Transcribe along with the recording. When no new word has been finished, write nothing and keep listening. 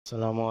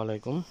আসসালামু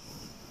আলাইকুম।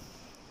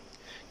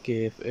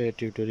 কেএফএ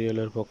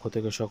টিউটোরিয়ালের পক্ষ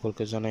থেকে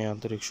সকলকে জানাই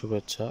আন্তরিক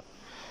শুভেচ্ছা।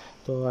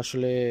 তো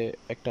আসলে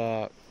একটা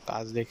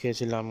কাজ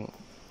দেখিয়েছিলাম,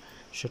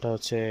 সেটা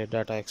হচ্ছে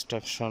data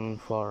extraction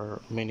for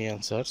many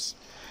answers.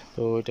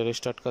 তো এটার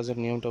স্টার্ট কাজের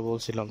নিয়মটা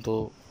বলছিলাম। তো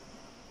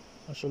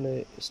আসলে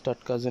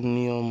স্টার্ট কাজের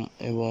নিয়ম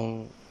এবং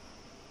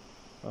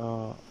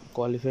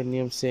কোয়ালিফাইয়ের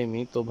নিয়ম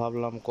সেমই, তো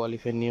ভাবলাম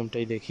কোয়ালিফাইয়ের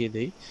নিয়মটাই দেখিয়ে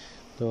দিই।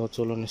 তো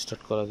চলুন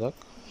স্টার্ট করা যাক।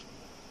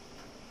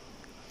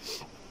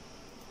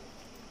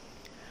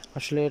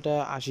 আসলে এটা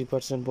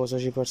 80%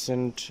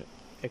 85%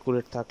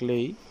 অ্যাকুরেট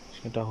থাকলেই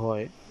এটা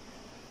হয়।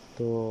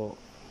 তো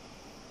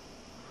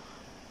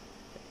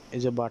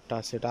এই যে বারটা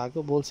আছে, এটা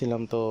আগেও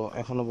বলছিলাম, তো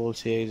এখনও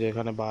বলছি। এই যে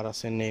এখানে বার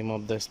আছে, name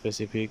of the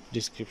specific,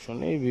 description,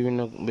 এই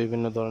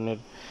বিভিন্ন ধরনের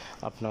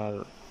আপনার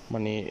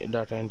মানে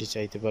ডাটা এন্ট্রি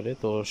চাইতে পারে।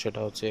 তো সেটা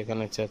হচ্ছে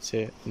এখানে চাচ্ছে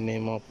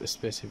name of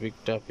specific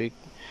topic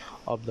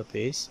of the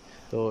page.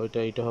 তো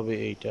এটা হবে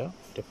এটা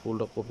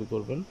ফুলটা কপি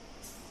করবেন।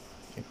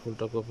 এই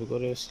ফুলটা কপি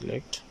করে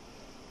সিলেক্ট,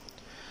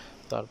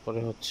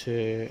 তারপরে হচ্ছে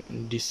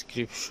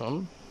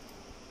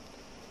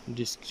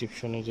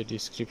ডিসক্রিপশনে যে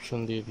ডিসক্রিপশন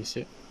দিয়ে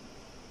দিছে,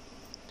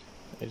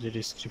 এই যে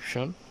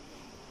ডিসক্রিপশন।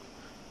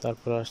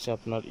 তারপর আসছে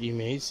আপনার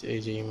ইমেজ, এই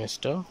যে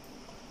ইমেজটা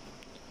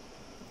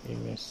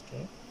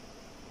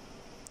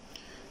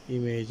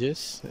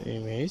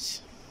ইমেজ।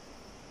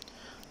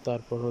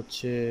 তারপর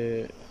হচ্ছে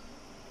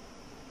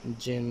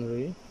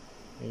জেনারি,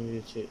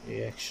 হচ্ছে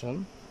অ্যাকশন,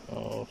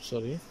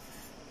 সরি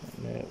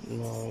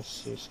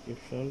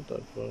ডিসক্রিপশন,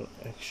 তারপর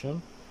অ্যাকশন।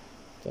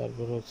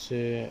 তারপর হচ্ছে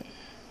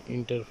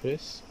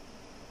ইন্টারফেস।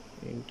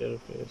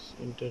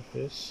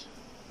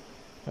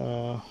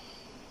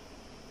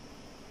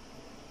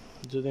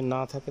 যদি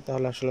না থাকে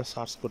তাহলে আসলে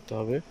সার্চ করতে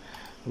হবে।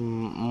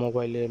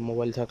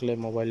 মোবাইল থাকলে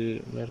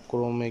মোবাইলের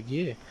ক্রোমে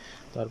গিয়ে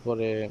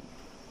তারপরে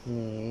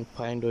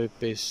ফাইন্ড ওয়েব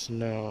পেজ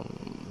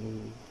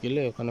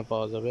গেলে ওখানে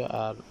পাওয়া যাবে।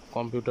 আর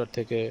কম্পিউটার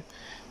থেকে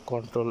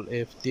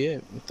Ctrl+F দিয়ে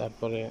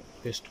তারপরে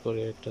পেস্ট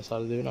করে একটা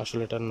সার্চ দেবেন।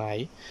 আসলে এটা নাই,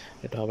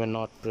 এটা হবে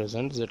নট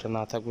প্রেজেন্ট, যেটা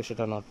না থাকবে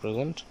সেটা নট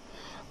প্রেজেন্ট।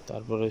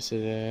 তারপরে হচ্ছে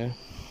যে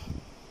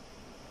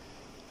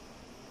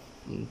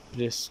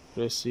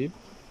প্রেসক্রিপটিভ,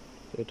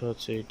 এটা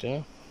হচ্ছে এইটা।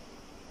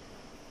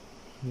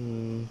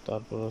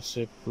 তারপর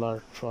হচ্ছে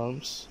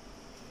প্ল্যাটফর্মস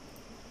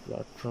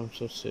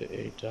হচ্ছে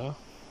এইটা।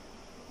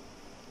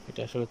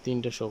 এটা আসলে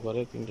তিনটে শো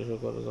করা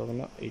যাবে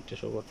না, এইটা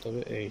শো করতে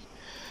হবে। এই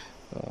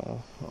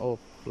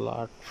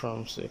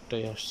প্ল্যাটফর্মস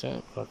একটাই আসছে,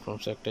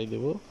 প্ল্যাটফর্মস একটাই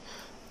দেব,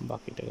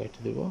 বাকিটা কেটে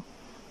দেব।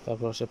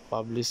 তারপর হচ্ছে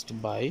পাবলিশড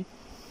বাই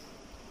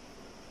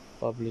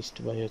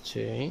হচ্ছে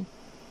এই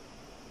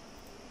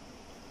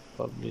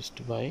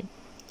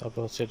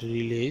তারপর হচ্ছে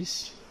রিলিজ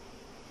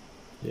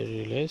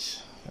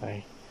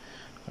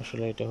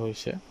আসলে এটা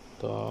হয়েছে।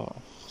 তো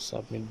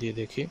সাবমিট দিয়ে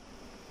দেখি।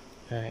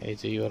 হ্যাঁ, এই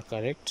যে ইউ আর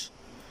কারেক্ট।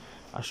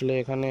 আসলে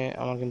এখানে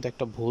আমার কিন্তু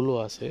একটা ভুলও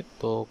আছে,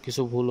 তো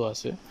কিছু ভুলও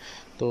আছে।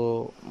 তো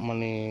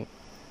মানে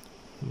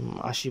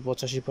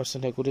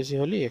 80-85% অ্যাকুরেসি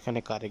হলেই এখানে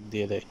কারেক্ট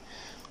দিয়ে দেয়।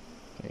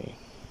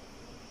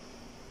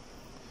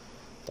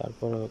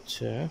 তারপরে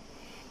হচ্ছে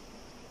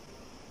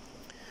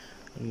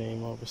নেম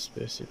অফ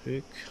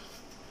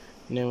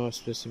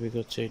স্পেসিফিক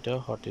হচ্ছে এটা,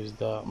 what is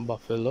the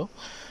buffalo.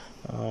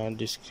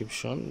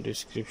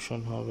 Description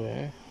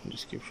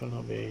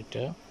হবে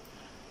এইটা,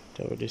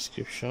 তবে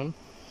ডিসক্রিপশন।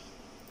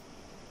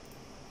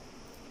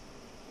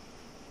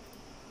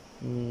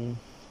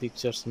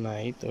 পিকচার্স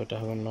নাই, তো এটা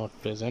হবে নট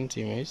প্রেজেন্ট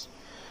ইমেজ।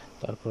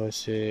 তারপর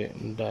হচ্ছে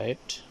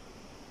ডায়েট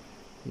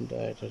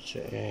হচ্ছে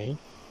এই।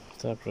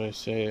 তারপর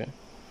হচ্ছে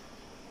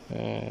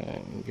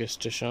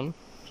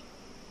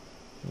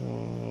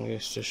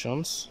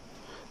গেস্টেশনস।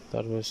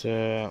 তারপর হচ্ছে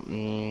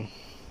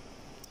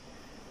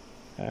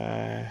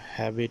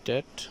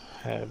হ্যাবিটেট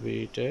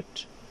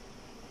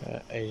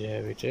এই যে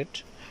হ্যাবিটেট,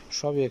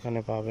 সবই এখানে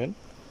পাবেন।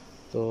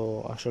 তো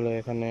আসলে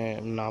এখানে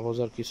না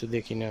বোঝার কিছু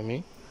দেখিনি আমি।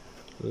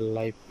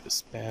 লাইফ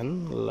স্প্যান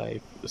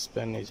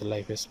এই যে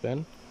লাইফ স্প্যান।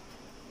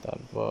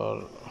 তারপর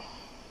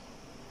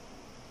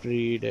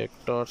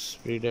প্রিডেক্টরস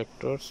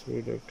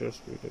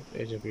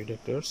এই যে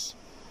প্রিডেক্টরস।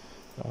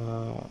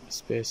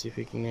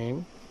 স্পেসিফিক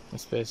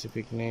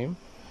নেম,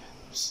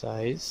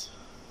 সাইজ,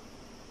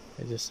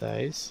 এই যে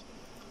সাইজ,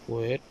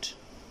 ওয়েট,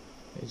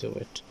 এই যে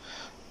ওয়েট।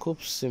 খুব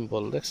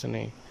সিম্পল, দেখছেন?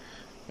 এই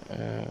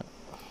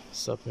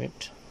সাবমিট,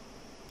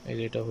 এই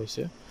যে এটা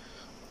হয়েছে।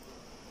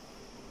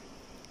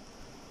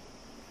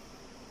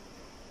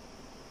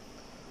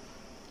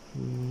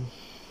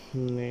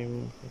 নেম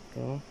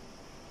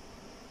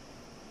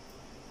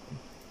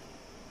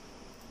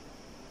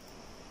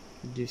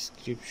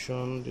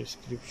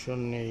ডিসক্রিপশন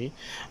নেই।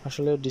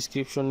 আসলে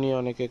ডিসক্রিপশন নিয়ে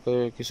অনেকে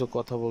কিছু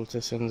কথা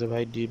বলতেছেন যে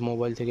ভাই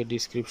মোবাইল থেকে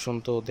ডিসক্রিপশন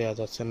তো দেয়া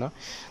যাচ্ছে না।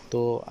 তো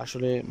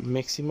আসলে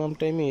ম্যাক্সিমাম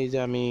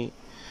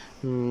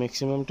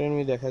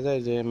টাইমে দেখা যায়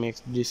যে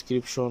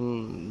ডিসক্রিপশন,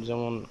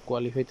 যেমন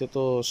কোয়ালিফাইতে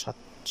তো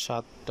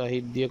সাতটা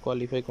হিট দিয়ে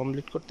কোয়ালিফাই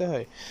কমপ্লিট করতে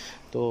হয়।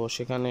 তো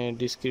সেখানে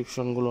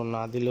ডিসক্রিপশনগুলো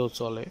না দিলেও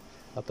চলে,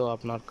 তো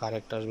আপনার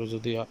কারেক্ট আসবে।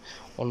 যদি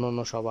অন্য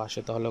সব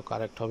আসে তাহলেও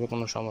কারেক্ট হবে,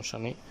 কোনো সমস্যা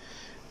নেই।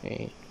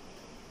 এই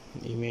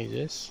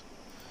ইমেজেস,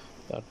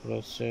 তারপর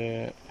হচ্ছে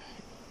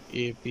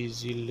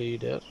এপিজি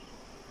লিডার,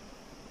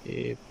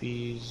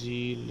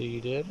 এপিজি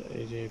লিডার,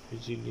 এই যে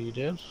এপিজি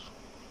লিডার।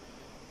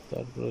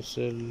 তারপর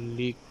হচ্ছে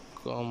league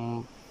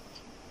কম্পিয়ন,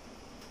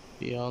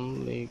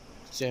 league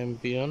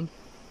champion,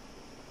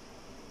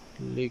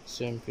 league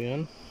champion,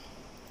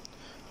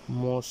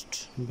 most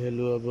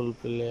valuable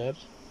player,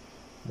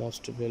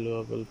 most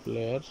valuable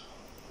player.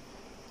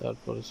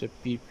 তারপর হচ্ছে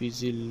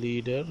পিপিজি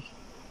লিডার,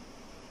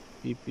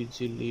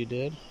 পিপিজি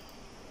লিডার।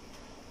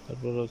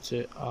 তারপর হচ্ছে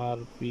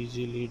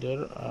আরপিজি লিডার,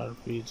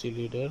 আরপিজি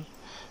লিডার।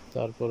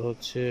 তারপর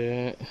হচ্ছে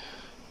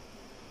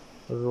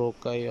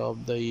রোকাই অফ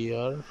দ্য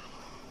ইয়ার,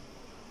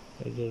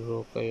 এই যে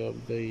রোকাই অফ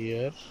দ্য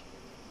ইয়ার।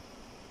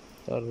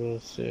 তারপর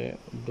হচ্ছে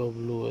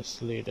ডব্লিউএস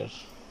লিডার।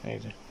 এই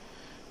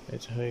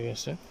যে হয়ে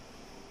গেছে,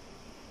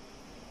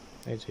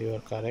 এই যে ইউ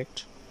আর কারেক্ট।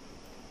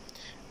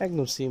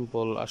 একদম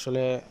সিম্পল।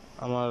 আসলে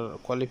আমার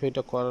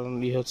কোয়ালিফাইটা করার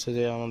হচ্ছে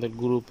যে আমাদের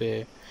গ্রুপে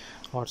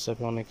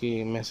হোয়াটসঅ্যাপে অনেকেই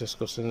মেসেজ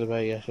করছেন যে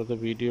ভাই আসলে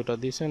ভিডিওটা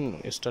দিয়েছেন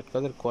স্টার্ট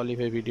কাজের,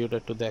 কোয়ালিফাই ভিডিওটা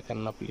একটু দেখান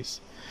না প্লিজ।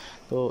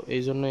 তো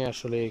এই জন্যই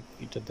আসলে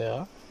এটা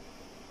দেওয়া।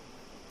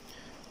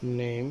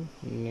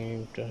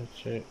 নেমটা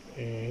হচ্ছে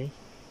এই,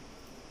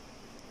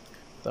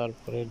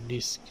 তারপরে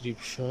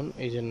ডিসক্রিপশন,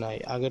 এই যে নাই,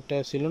 আগেরটা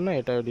ছিল না,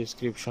 এটাও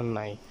ডিসক্রিপশন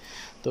নাই।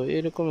 তো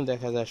এরকম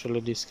দেখা যায় আসলে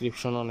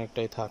ডিসক্রিপশন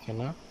অনেকটাই থাকে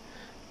না।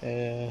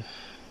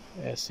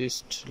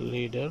 অ্যাসিস্ট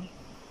লিডার,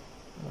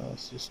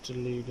 অ্যাসিস্ট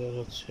লিডার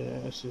হচ্ছে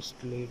অ্যাসিস্ট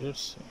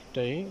লিডার্স,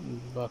 এটাই,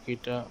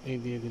 বাকিটা এই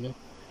দিয়ে দিল।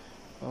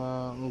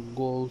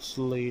 Goals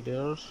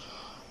leader,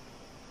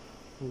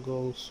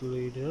 goals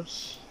leaders.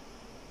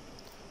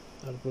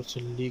 তারপর হচ্ছে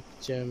লিগ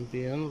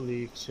চ্যাম্পিয়ন,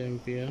 লিগ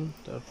চ্যাম্পিয়ন।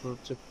 তারপর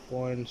হচ্ছে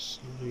পয়েন্টস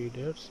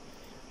লিডার্স,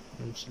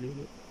 পয়েন্টস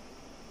লিডার।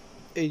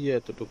 এই যে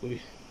এতটুকুই,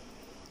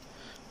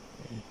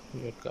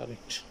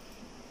 কারেক্ট।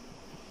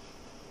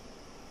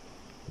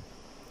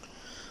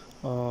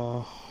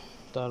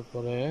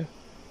 তারপরে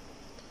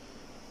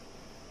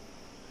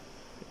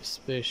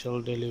স্পেশাল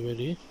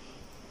ডেলিভারি,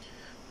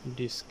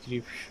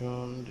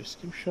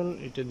 ডিসক্রিপশন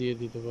এটা দিয়ে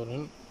দিতে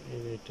পারেন,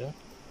 এটা।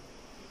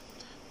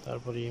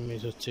 তারপরে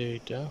ইমেজ হচ্ছে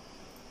এইটা,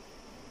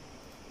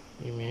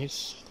 ইমেজ।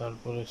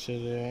 তারপর হচ্ছে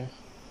যে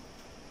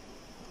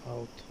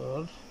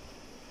author,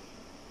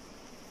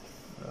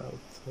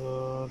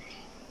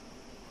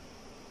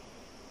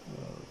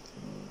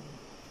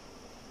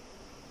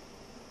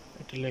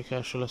 এটা লেখা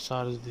আসলে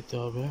সার্চ দিতে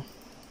হবে।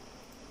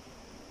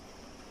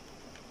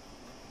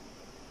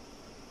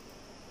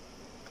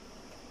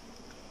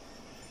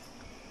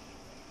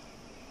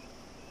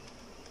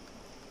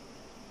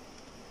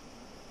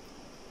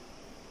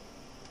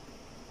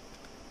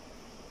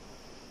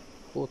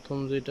 প্রথম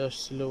যেটা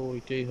আসছিল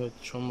ওইটাই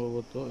হয়তো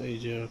সম্ভবত, এই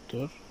যে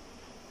author,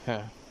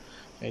 হ্যাঁ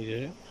এই যে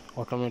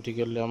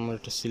অটোমেটিক্যালি আমার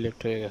এটা সিলেক্ট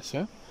হয়ে গেছে।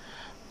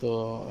 তো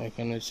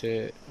এখানে হচ্ছে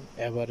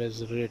অ্যাভারেজ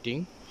রেটিং,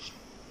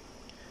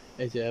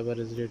 এই যে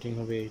অ্যাভারেজ রেটিং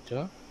হবে এইটা।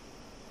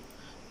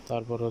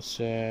 তারপর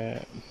হচ্ছে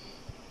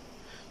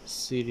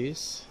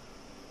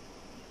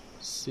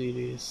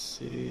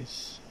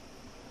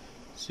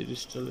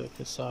সিরিজটা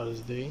লেখে সার্চ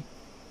দেই,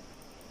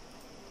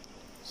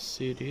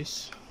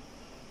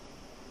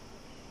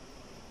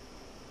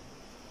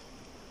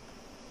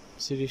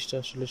 সিরিজটা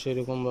আসলে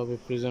সেরকম ভাবে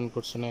প্রেজেন্ট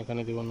করছে না,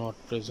 এখানে দিব নট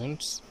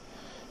প্রেজেন্টস।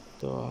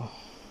 তো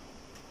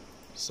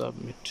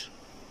সাবমিট,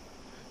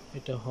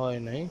 এটা হয়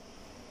নাই,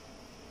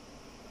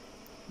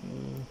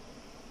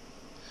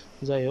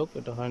 যাই হোক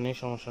এটা হয় নাই,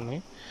 সমস্যা নেই।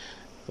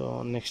 তো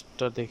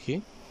নেক্সটটা দেখি,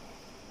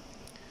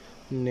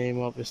 name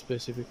of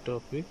specific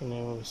topic,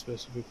 name of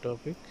specific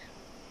topic,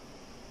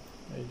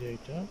 এই যে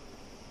এটা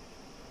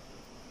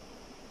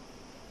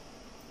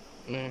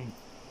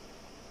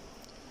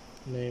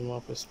name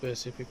of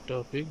specific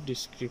topic.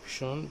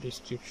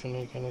 Description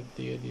এখানে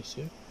দিয়ে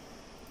দিছে,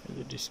 এই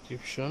যে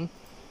ডিসক্রিপশন।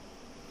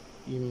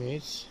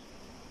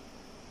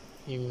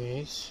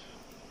 ইমেজ,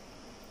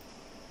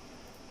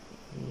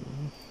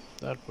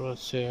 তারপর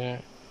হচ্ছে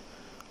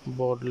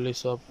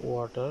বডলিস অফ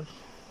ওয়াটার,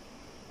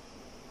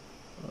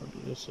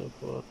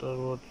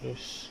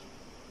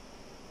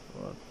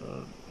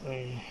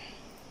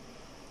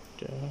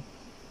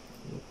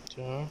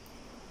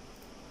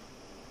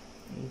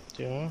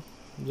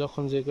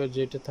 যখন যে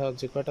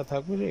কয়টা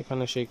থাকবে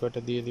এখানে সেই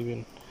কয়টা দিয়ে দিবেন,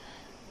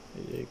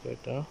 এই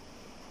কয়টা।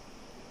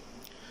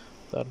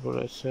 তারপর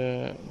আছে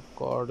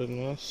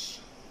কোঅর্ডিনেটস,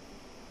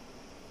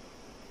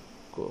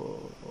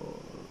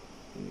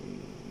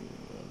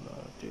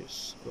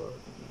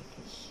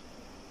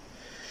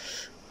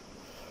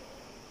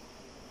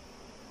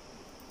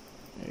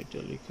 এটা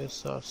লিখে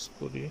সার্চ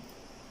করি,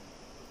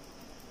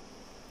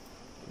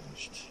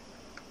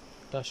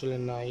 এটা আসলে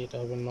নাই, এটা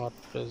হবে নট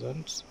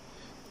প্রেজেন্ট।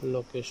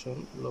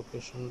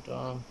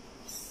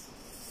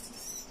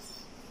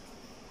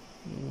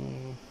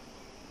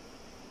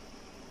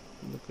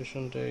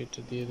 লোকেশনটা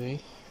এটা দিয়ে দেই,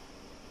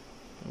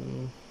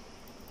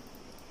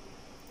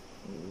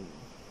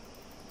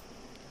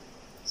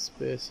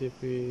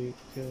 স্পেসিফিক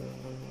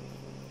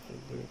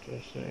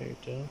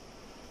এটা।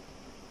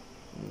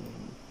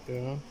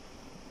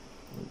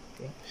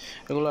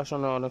 এগুলো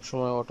আসলে অনেক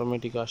সময়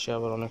অটোমেটিক আসে,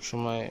 আবার অনেক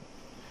সময়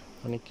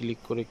মানে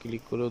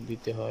ক্লিক করেও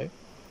দিতে হয়।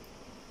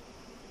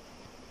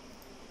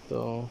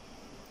 তো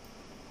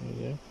এই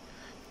যে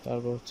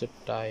তারপর হচ্ছে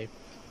টাইপ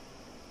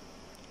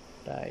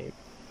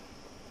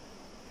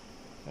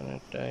এখানে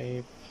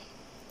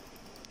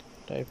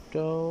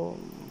টাইপটাও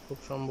খুব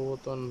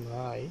সম্ভবত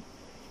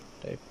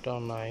টাইপটাও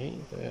নাই।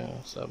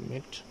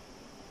 সাবমিট,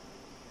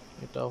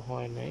 এটাও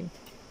হয় নাই।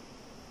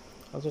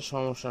 আচ্ছা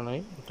সমস্যা নাই,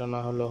 এটা না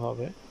হলেও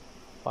হবে।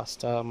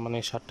 5টা মানে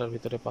 7টার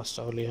ভিতরে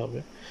 5টা হলেই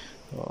হবে।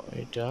 তো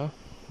এটা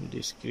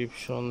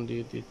ডিসক্রিপশন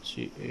দিয়ে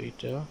দিচ্ছি,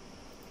 এইটা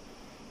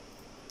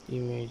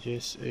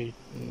ইমেজেস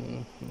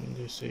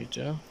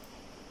এইটা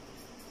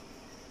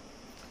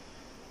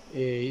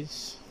এজ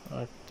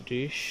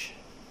 38,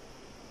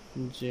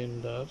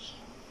 জেন্ডার,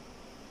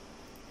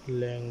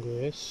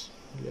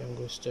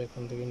 ল্যাঙ্গুয়েজটা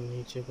এখান থেকে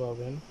নিচে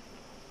পাবেন।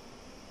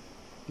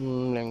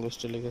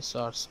 ল্যাঙ্গুয়েজটা লিখে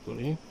সার্চ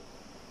করি,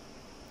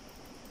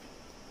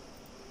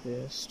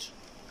 পেস্ট।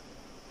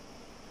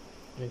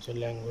 এই যে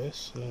ল্যাঙ্গুয়েজ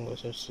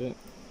হচ্ছে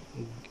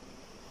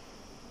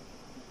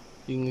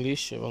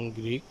ইংলিশ এবং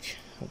গ্রিক।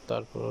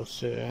 তারপর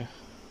হচ্ছে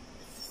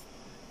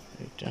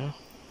এটা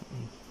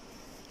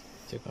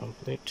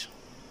কমপ্লিট।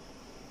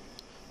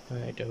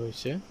 হ্যাঁ এটা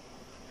হয়েছে,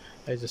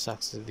 এই যে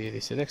সাকসেস দিয়ে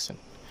দিচ্ছে, দেখছেন?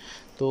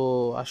 তো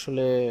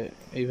আসলে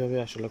এইভাবে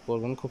আসলে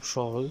করবেন, খুব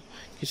সহজ।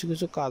 কিছু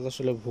কিছু কাজ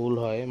আসলে ভুল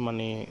হয়,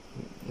 মানে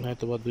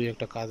হয়তো বা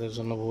 2-1টা কাজের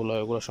জন্য ভুল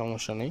হয়, ওগুলো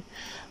সমস্যা নেই।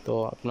 তো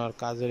আপনার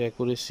কাজের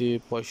অ্যাকুরেসি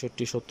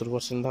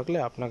 65-70% থাকলে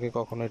আপনাকে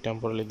কখনোই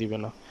টেম্পোরারি দিবে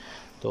না।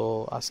 তো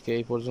আজকে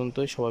এই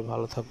পর্যন্তই, সবাই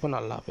ভালো থাকবেন,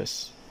 আল্লাহ হাফেজ।